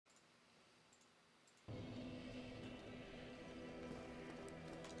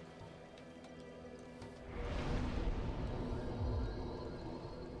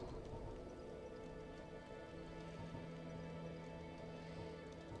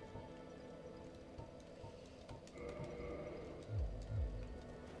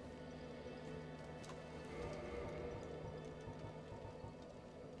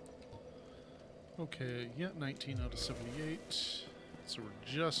Okay, yeah, 19 out of 78. So we're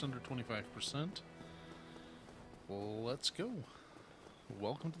just under 25%. Let's go.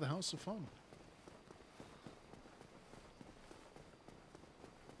 Welcome to the House of Fun.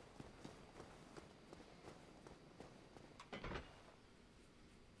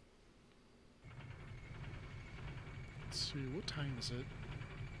 Let's see, what time is it?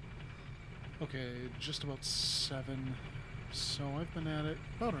 Okay, just about 7. So I've been at it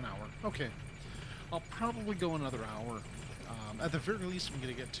about an hour. Okay. I'll probably go another hour. At the very least, I'm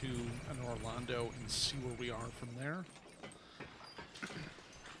going to get to an Orlando and see where we are from there.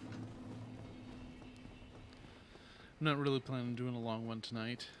 I'm not really planning on doing a long one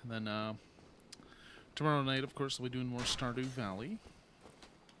tonight. And then tomorrow night, of course, I'll be doing more Stardew Valley.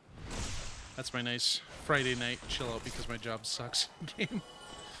 That's my nice Friday night chill out because my job sucks game.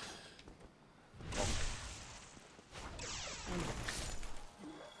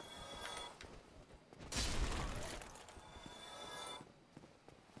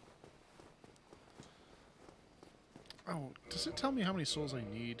 Oh, does it tell me how many souls I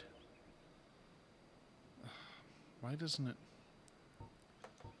need? Why doesn't it?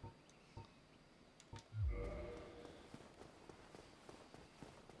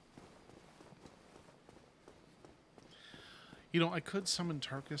 You know, I could summon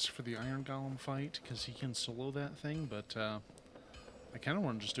Tarkus for the Iron Golem fight, because he can solo that thing, but I kind of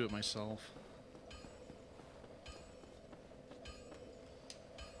want to just do it myself.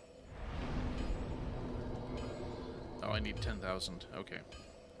 Oh, I need 10,000. Okay.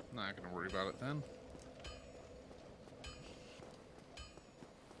 Not going to worry about it then.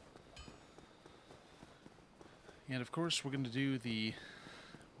 And of course, we're going to do the...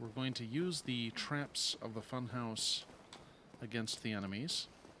 We're going to use the traps of the Funhouse against the enemies.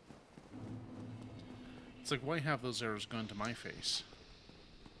 It's like, why have those arrows going to my face?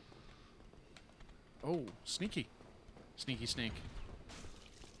 Oh, sneaky. Sneaky snake.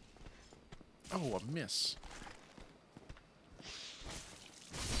 Oh, a miss.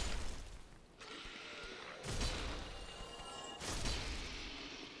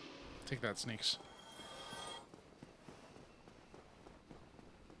 Take that, snakes.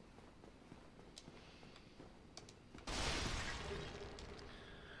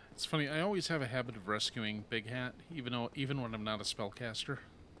 It's funny, I always have a habit of rescuing Big Hat, even when I'm not a spellcaster.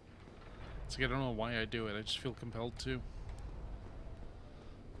 It's like I don't know why I do it, I just feel compelled to.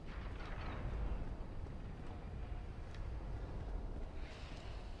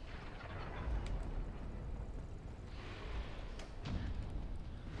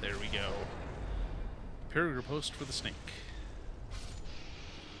 There we go. Parry riposte for the snake.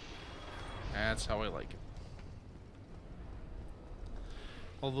 That's how I like it.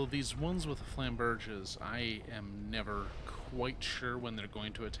 Although these ones with the flamberges, I am never quite sure when they're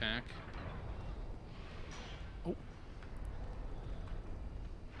going to attack. Oh.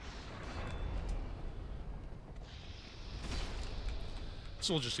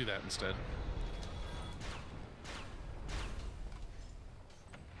 So we'll just do that instead.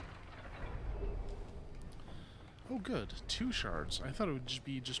 Oh good, 2 shards. I thought it would just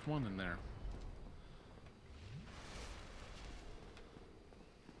be just 1 in there.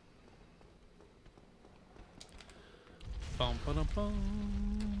 Bum ba dum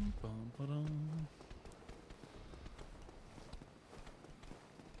bum bum ba dum.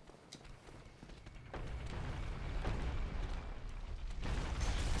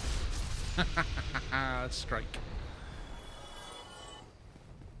 Strike.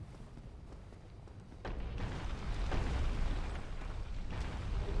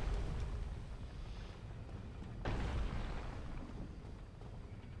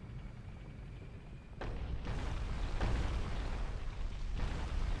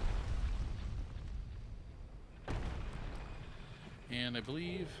 And I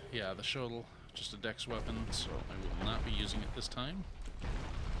believe, yeah, the shuttle, just a dex weapon, so I will not be using it this time.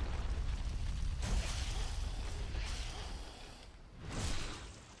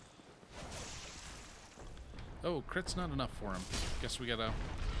 Oh, crit's not enough for him. Guess we gotta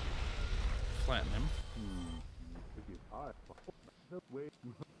flatten him.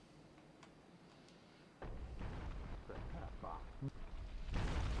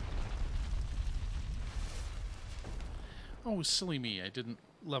 Oh, silly me, I didn't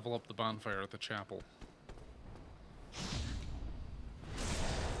level up the bonfire at the chapel.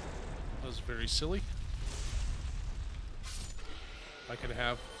 That was very silly. I could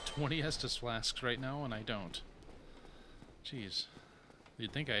have 20 Estus flasks right now, and I don't. Jeez.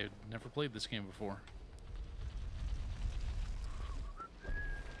 You'd think I had never played this game before.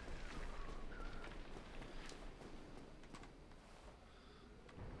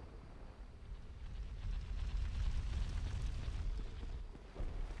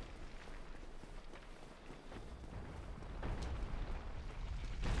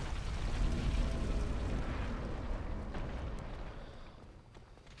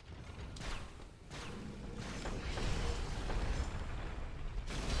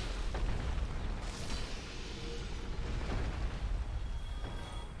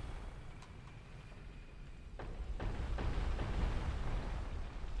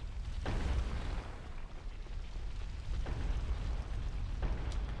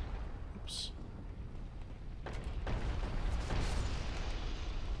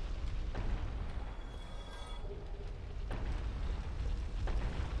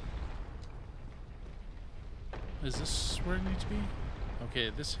 Is this where I need to be?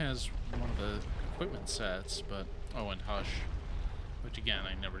 Okay, this has one of the equipment sets, but... Oh, and Hush. Which, again,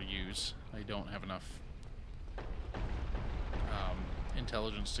 I never use. I don't have enough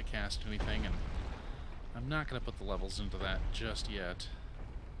intelligence to cast anything, and I'm not going to put the levels into that just yet.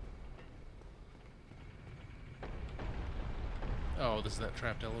 Oh, this is that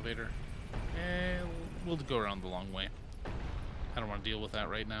trapped elevator. We'll go around the long way. I don't want to deal with that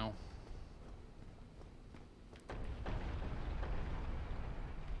right now.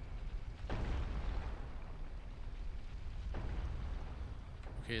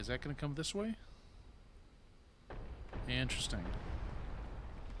 Okay, is that going to come this way? Interesting.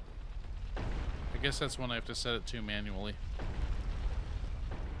 I guess that's one I have to set it to manually.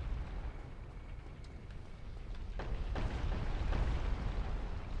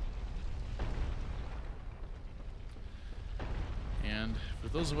 And for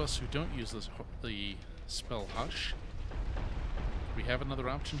those of us who don't use this, the spell Hush, we have another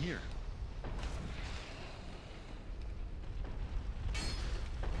option here.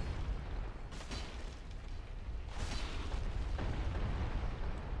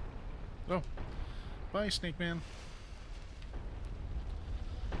 Oh, bye, snakeman.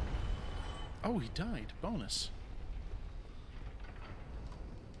 Oh, he died. Bonus.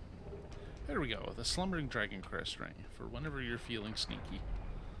 There we go. The Slumbering Dragon Crest Ring for whenever you're feeling sneaky.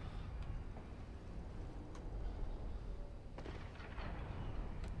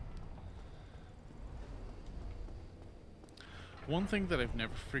 One thing that I've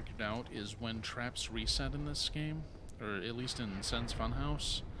never figured out is when traps reset in this game, or at least in Sen's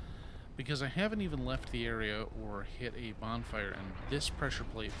Funhouse. Because I haven't even left the area or hit a bonfire, and this pressure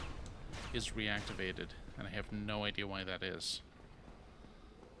plate is reactivated, and I have no idea why that is.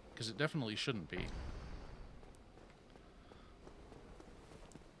 Because it definitely shouldn't be.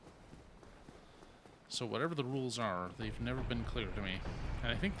 So whatever the rules are, they've never been clear to me.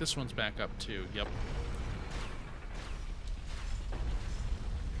 And I think this one's back up too, yep.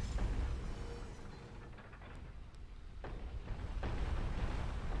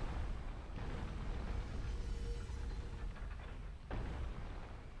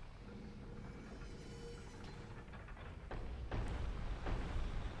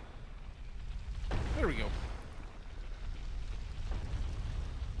 There we go.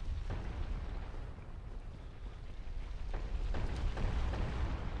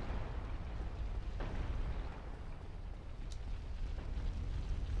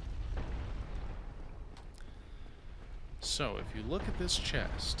 So, if you look at this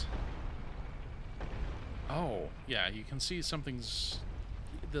chest... Oh, yeah, you can see something's...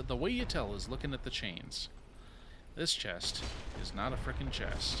 The way you tell is looking at the chains. This chest is not a frickin'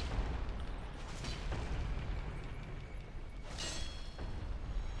 chest.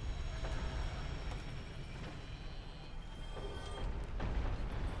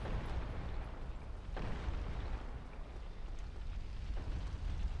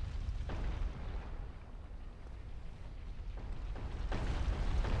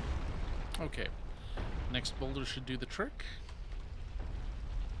 Okay, next boulder should do the trick.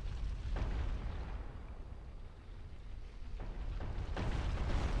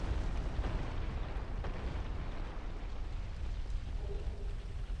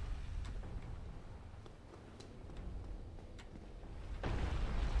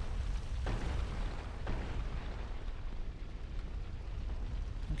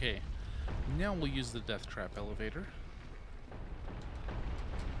 Okay, now we'll use the death trap elevator.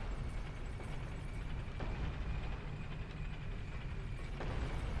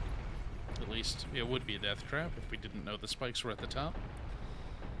 At least it would be a death trap if we didn't know the spikes were at the top.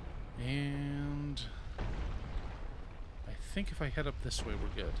 And I think if I head up this way,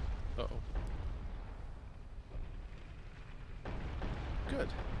 we're good. Uh-oh. Good.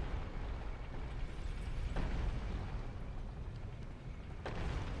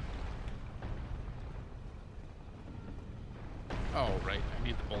 Oh, right. I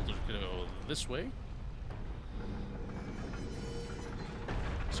need the boulder to go this way.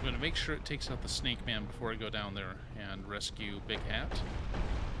 So I'm going to make sure it takes out the snakeman before I go down there and rescue Big Hat.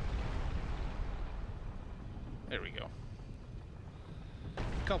 There we go.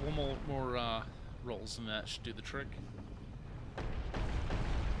 A couple more rolls and that should do the trick.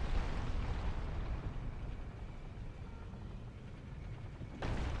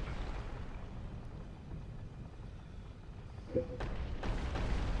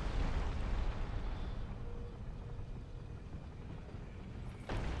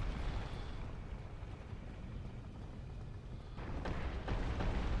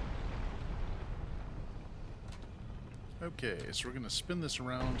 Okay, so we're going to spin this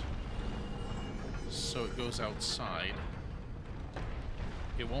around so it goes outside.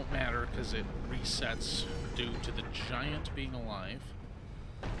 It won't matter because it resets due to the giant being alive.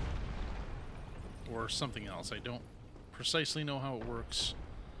 Or something else. I don't precisely know how it works,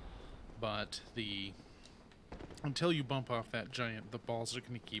 but until you bump off that giant, the balls are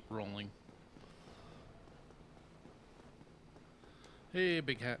going to keep rolling. Hey,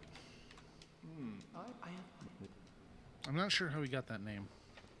 Big Hat. I'm not sure how he got that name.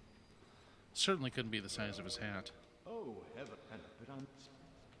 Certainly couldn't be the size of his hat. Oh, heaven, but I'm...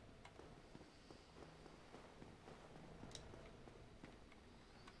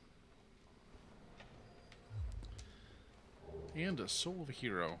 And a soul of a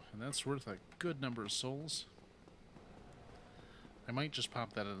hero, and that's worth a good number of souls. I might just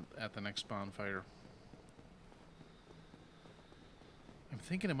pop that at the next bonfire. I'm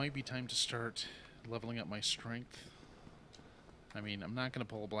thinking it might be time to start leveling up my strength. I mean, I'm not going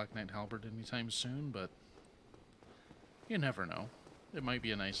to pull a Black Knight Halberd anytime soon, but you never know. It might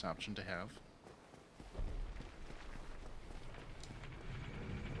be a nice option to have.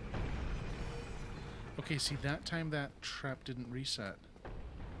 Okay, see, that time that trap didn't reset.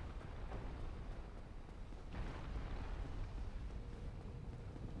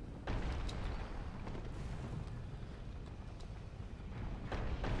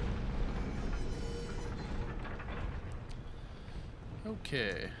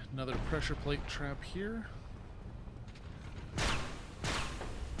 Okay, another pressure plate trap here.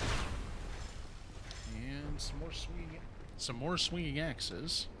 And some more swinging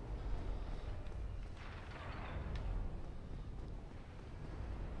axes.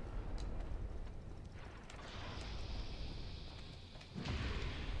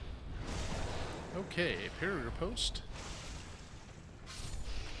 Okay, parry post.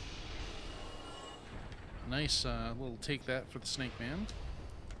 Nice little take that for the snakeman.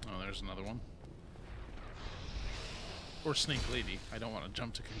 Oh, there's another one. Or snake lady. I don't want to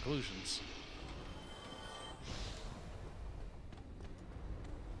jump to conclusions.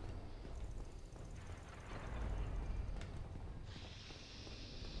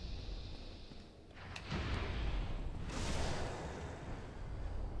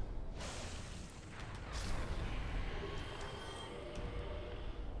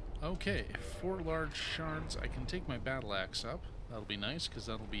 Okay, 4 large shards. I can take my battle axe up. That'll be nice, because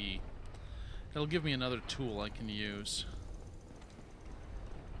it'll give me another tool I can use.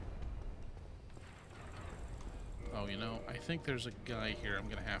 Oh, you know, I think there's a guy here I'm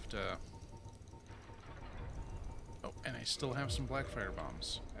gonna have to... Oh, and I still have some black fire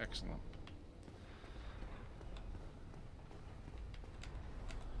bombs. Excellent.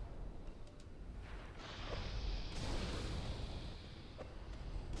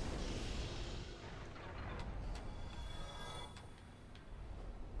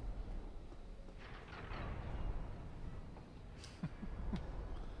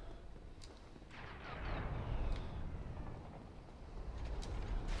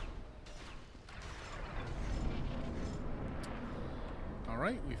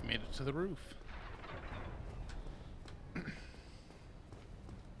 Alright, we've made it to the roof.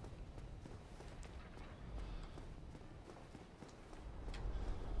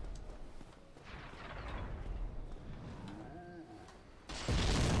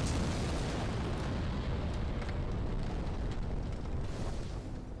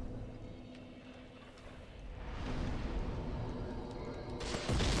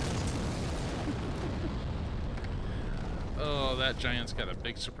 Oh, that giant's got a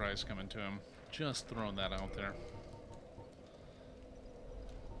big surprise coming to him. Just throwing that out there.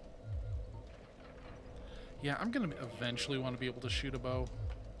 Yeah, I'm gonna eventually want to be able to shoot a bow.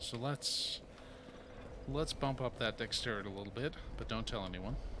 So let's bump up that dexterity a little bit, but don't tell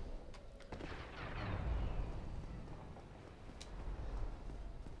anyone.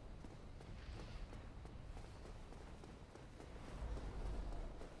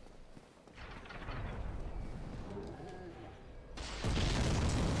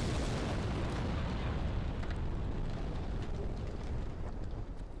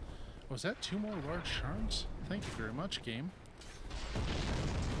 Was that 2 more large shards? Thank you very much, game.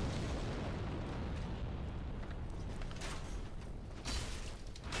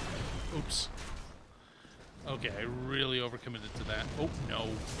 Oops. Okay, I really overcommitted to that. Oh, no.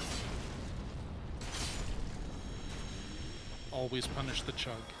 Always punish the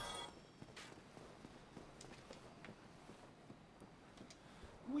chug.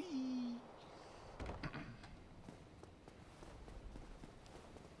 Whee!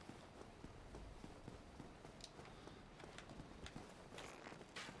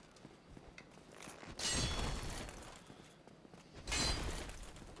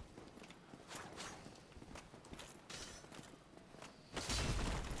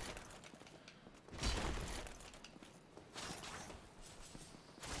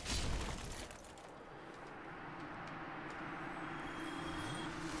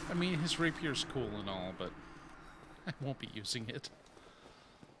 mean, his rapier's cool and all, but I won't be using it.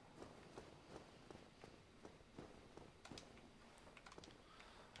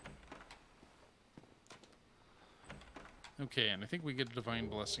 Okay, and I think we get a divine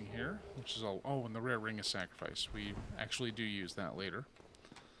blessing here, which is all... Oh, and the rare ring of sacrifice. We actually do use that later.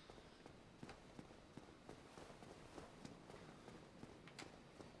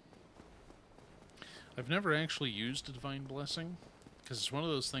 I've never actually used a divine blessing, because it's one of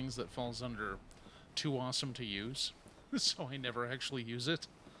those things that falls under too awesome to use, so I never actually use it.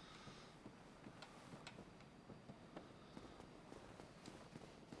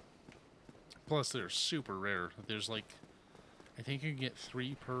 Plus, they're super rare. There's like... I think you can get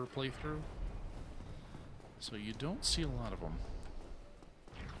 3 per playthrough. So you don't see a lot of them.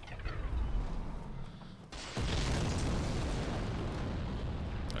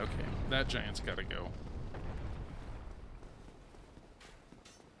 Okay, that giant's gotta go.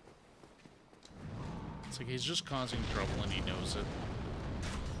 It's like he's just causing trouble and he knows it.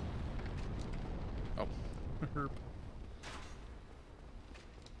 Oh, herp.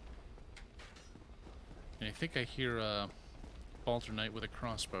 And I think I hear a Balter Knight with a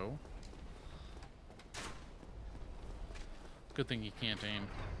crossbow. Good thing you can't aim.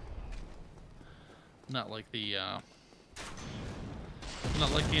 Not like the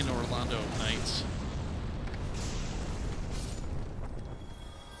in Orlando Knights.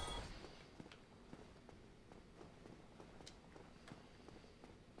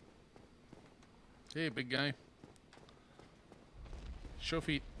 Hey, big guy. Show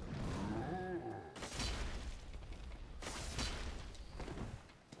feet.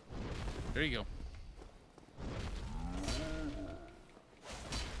 There you go.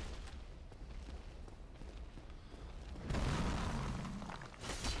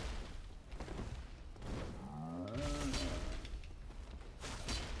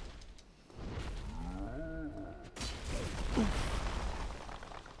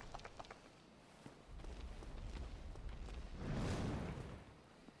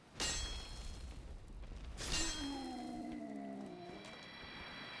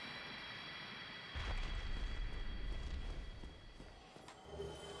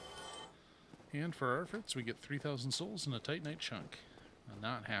 And for our efforts, we get 3,000 souls and a Titanite chunk.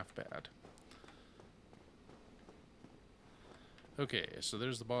 Not half bad. Okay, so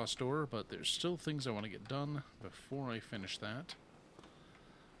there's the boss door, but there's still things I want to get done before I finish that.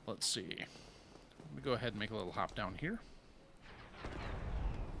 Let's see. I'm going to go ahead and make a little hop down here,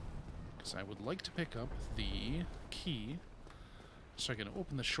 because I would like to pick up the key so I can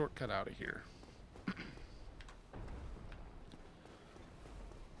open the shortcut out of here.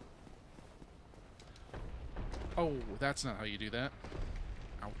 Oh, that's not how you do that.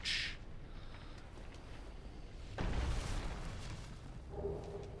 Ouch.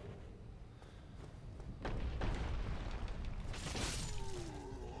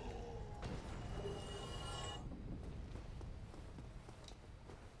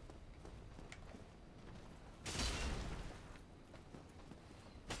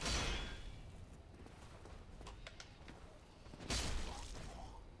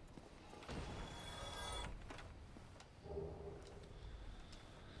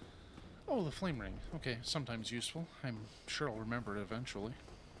 Oh, the flame ring. Okay, sometimes useful. I'm sure I'll remember it eventually.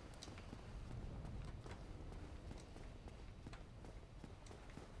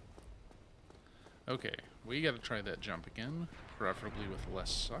 Okay, we gotta try that jump again, preferably with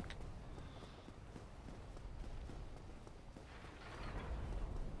less suck.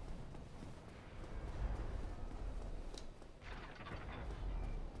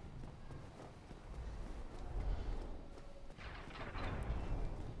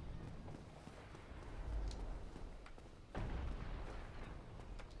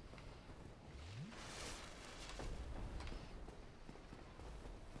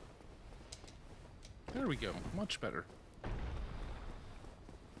 There we go, much better.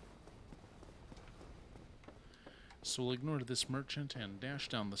 So we'll ignore this merchant and dash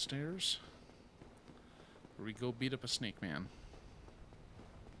down the stairs, where we go beat up a snakeman.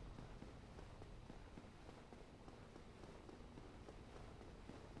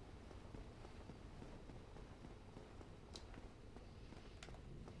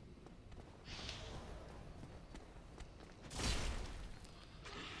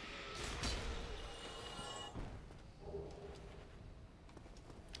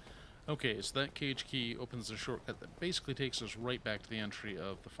 Okay, so that cage key opens the shortcut that basically takes us right back to the entry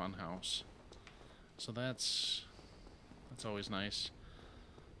of the Funhouse. So that's always nice.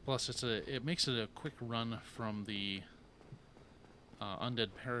 Plus, it makes it a quick run from the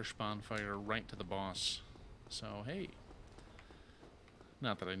Undead Parish bonfire right to the boss. So hey,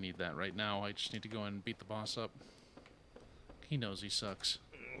 Not that I need that right now. I just need to go and beat the boss up. He knows he sucks.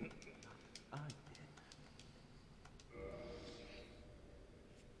 I did.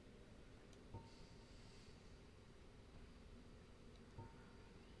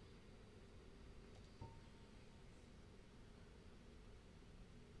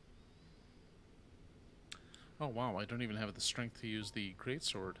 Oh wow, I don't even have the strength to use the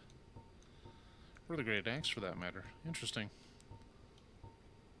greatsword. Or the great axe for that matter. Interesting.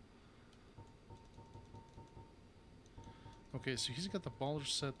 Okay, so he's got the baller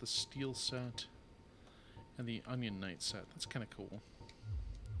set, the steel set, and the onion knight set. That's kind of cool.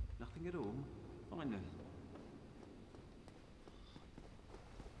 Nothing at all. Fine then.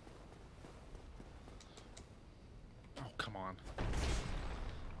 Oh, come on.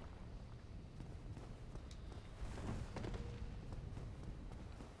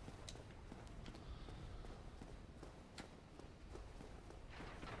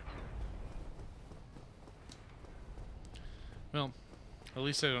 Well, at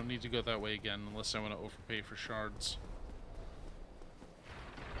least I don't need to go that way again unless I want to overpay for shards.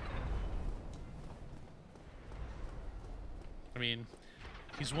 I mean,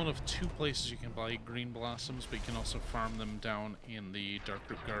 he's one of 2 places you can buy green blossoms, but you can also farm them down in the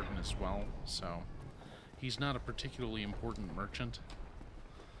Darkroot Garden as well, so he's not a particularly important merchant.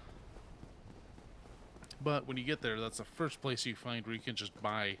 But when you get there, that's the first place you find where you can just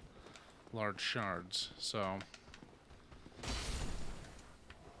buy large shards, so...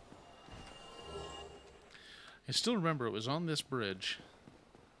 I still remember it was on this bridge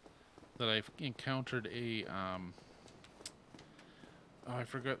that I encountered a, oh, I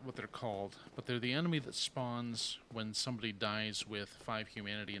forgot what they're called, but they're the enemy that spawns when somebody dies with 5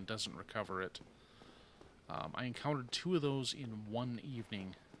 humanity and doesn't recover it. I encountered 2 of those in one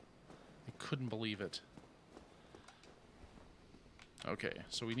evening. I couldn't believe it. Okay,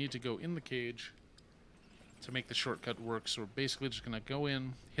 so we need to go in the cage to make the shortcut work, so we're basically just going to go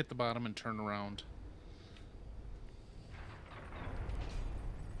in, hit the bottom, and turn around.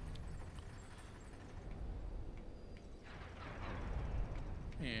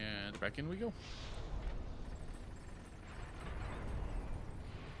 And back in we go.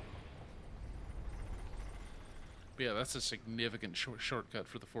 But yeah, that's a significant shortcut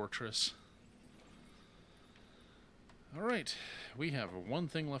for the fortress. Alright, we have one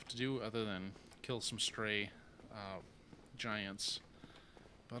thing left to do other than kill some stray giants.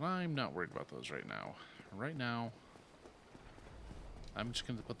 But I'm not worried about those right now. Right now, I'm just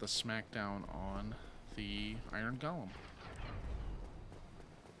going to put the smackdown on the Iron Golem.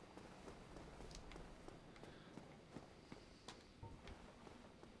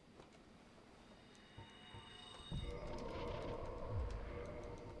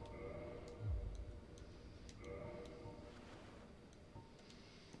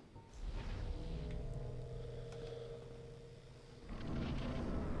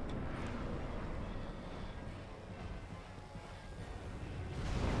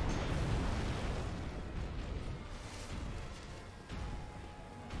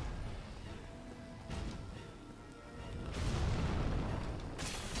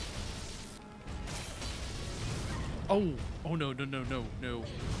 Oh! Oh no, no, no, no, no.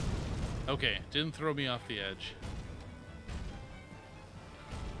 Okay, didn't throw me off the edge.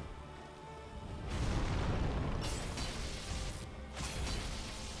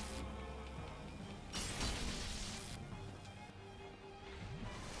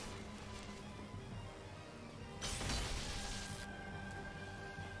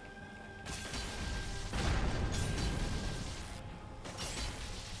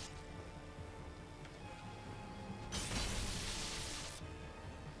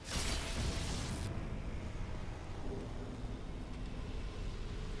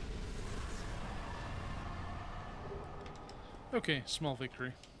 Okay, small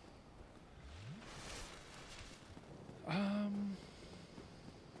victory.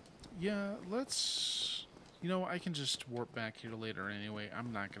 Yeah, let's... You know, I can just warp back here later anyway.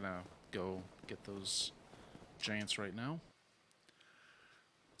 I'm not gonna go get those giants right now.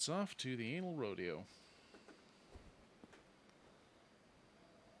 It's off to the anal rodeo.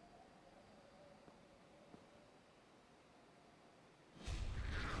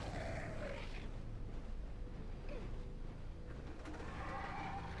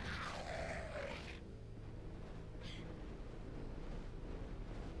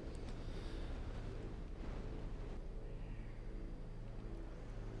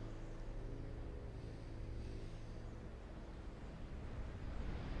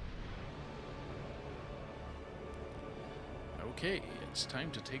 Okay, it's time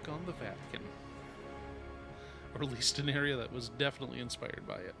to take on the Vatican. Or at least an area that was definitely inspired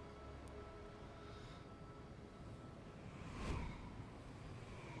by it.